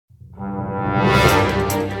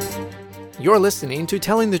You're listening to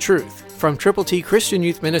Telling the Truth from Triple T Christian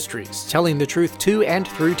Youth Ministries, telling the truth to and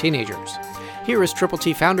through teenagers. Here is Triple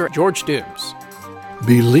T founder George Dooms.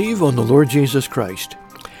 Believe on the Lord Jesus Christ.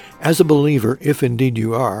 As a believer, if indeed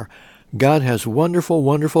you are, God has wonderful,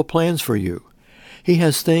 wonderful plans for you. He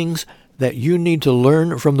has things that you need to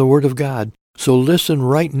learn from the Word of God. So listen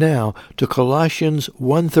right now to Colossians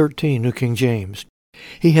 1:13, New King James.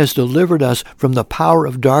 He has delivered us from the power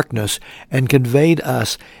of darkness and conveyed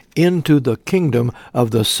us into the kingdom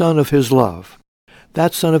of the Son of His love.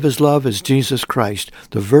 That Son of His love is Jesus Christ,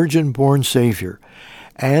 the virgin-born Savior.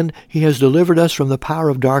 And He has delivered us from the power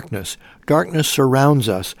of darkness. Darkness surrounds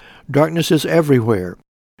us. Darkness is everywhere.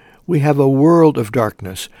 We have a world of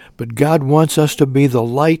darkness, but God wants us to be the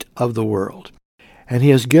light of the world. And He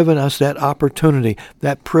has given us that opportunity,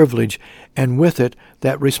 that privilege, and with it,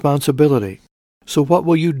 that responsibility. So what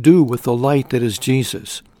will you do with the light that is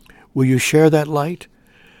Jesus? Will you share that light?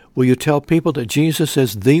 Will you tell people that Jesus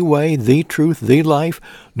is the way, the truth, the life?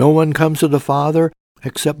 No one comes to the Father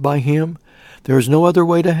except by Him. There is no other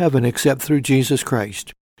way to heaven except through Jesus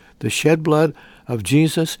Christ. The shed blood of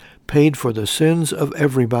Jesus paid for the sins of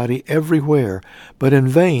everybody, everywhere, but in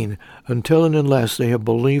vain until and unless they have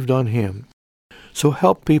believed on Him. So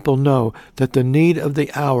help people know that the need of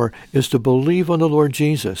the hour is to believe on the Lord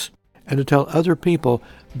Jesus and to tell other people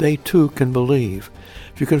they too can believe.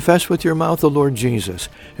 If you confess with your mouth the Lord Jesus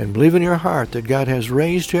and believe in your heart that God has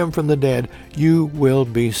raised Him from the dead, you will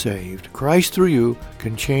be saved. Christ through you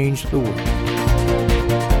can change the world.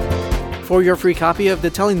 For your free copy of the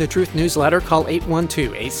Telling the Truth newsletter, call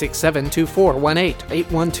 812-867-2418,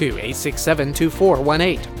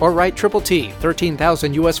 812-867-2418, or write Triple T,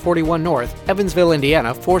 13,000 U.S. 41 North, Evansville,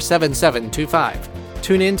 Indiana, 47725.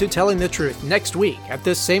 Tune in to Telling the Truth next week at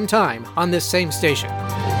this same time on this same station.